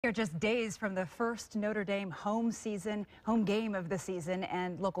We're just days from the first Notre Dame home game of the season,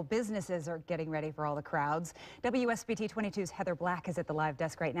 and local businesses are getting ready for all the crowds. WSBT-22's Heather Black is at the live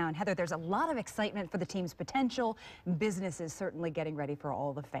desk right now. And Heather, there's a lot of excitement for the team's potential. Businesses certainly getting ready for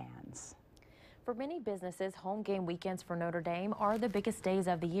all the fans. For many businesses, home game weekends for Notre Dame are the biggest days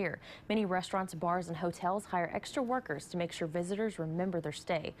of the year. Many restaurants, bars, and hotels hire extra workers to make sure visitors remember their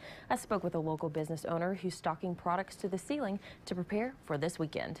stay. I spoke with a local business owner who's stocking products to the ceiling to prepare for this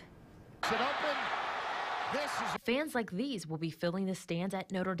weekend. Fans like these will be filling the stands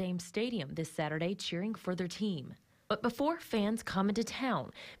at Notre Dame Stadium this Saturday, cheering for their team. But before fans come into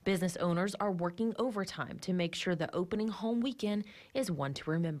town, business owners are working overtime to make sure the opening home weekend is one to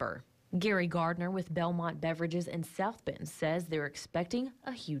remember. Gary Gardner with Belmont Beverages in South Bend says they're expecting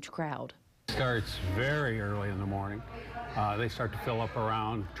a huge crowd. It starts very early in the morning. They start to fill up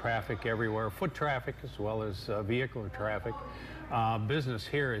around, traffic everywhere, foot traffic as well as vehicular traffic. Business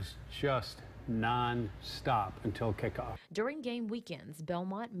here is just non-stop until kickoff. During game weekends,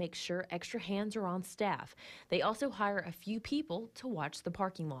 Belmont makes sure extra hands are on staff. They also hire a few people to watch the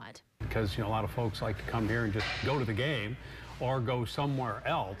parking lot. Because, a lot of folks like to come here and just go to the game or go somewhere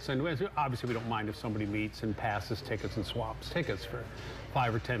else. And obviously we don't mind if somebody meets and passes tickets and swaps tickets for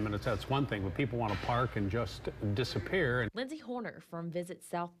 5 or 10 minutes. That's one thing, but people want to park and just disappear. Lindsay Horner from Visit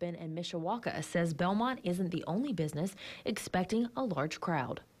South Bend and Mishawaka says Belmont isn't the only business expecting a large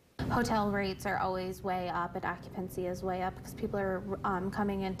crowd. Hotel rates are always way up and occupancy is way up because people are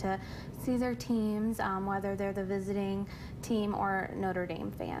coming in to see their teams, whether they're the visiting team or Notre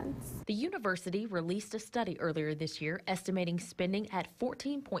Dame fans. The university released a study earlier this year estimating spending at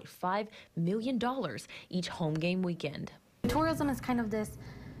 $14.5 million each home game weekend. Tourism is kind of this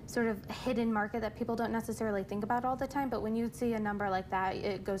sort of hidden market that people don't necessarily think about all the time, but when you see a number like that,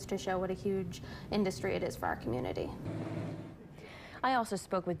 it goes to show what a huge industry it is for our community. I also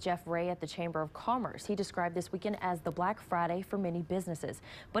spoke with Jeff Ray at the Chamber of Commerce. He described this weekend as the Black Friday for many businesses,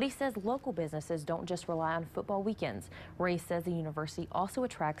 but he says local businesses don't just rely on football weekends. Ray says the university also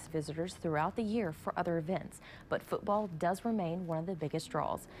attracts visitors throughout the year for other events, but football does remain one of the biggest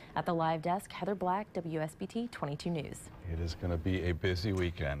draws. At the live desk, Heather Black, WSBT 22 News. It is going to be a busy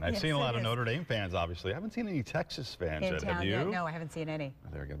weekend. I've seen a lot of Notre Dame fans, obviously. I haven't seen any Texas fans yet, have you? No, I haven't seen any.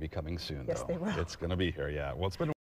 They're going to be coming soon, Yes, though. they will. It's going to be here, yeah. Well, it's been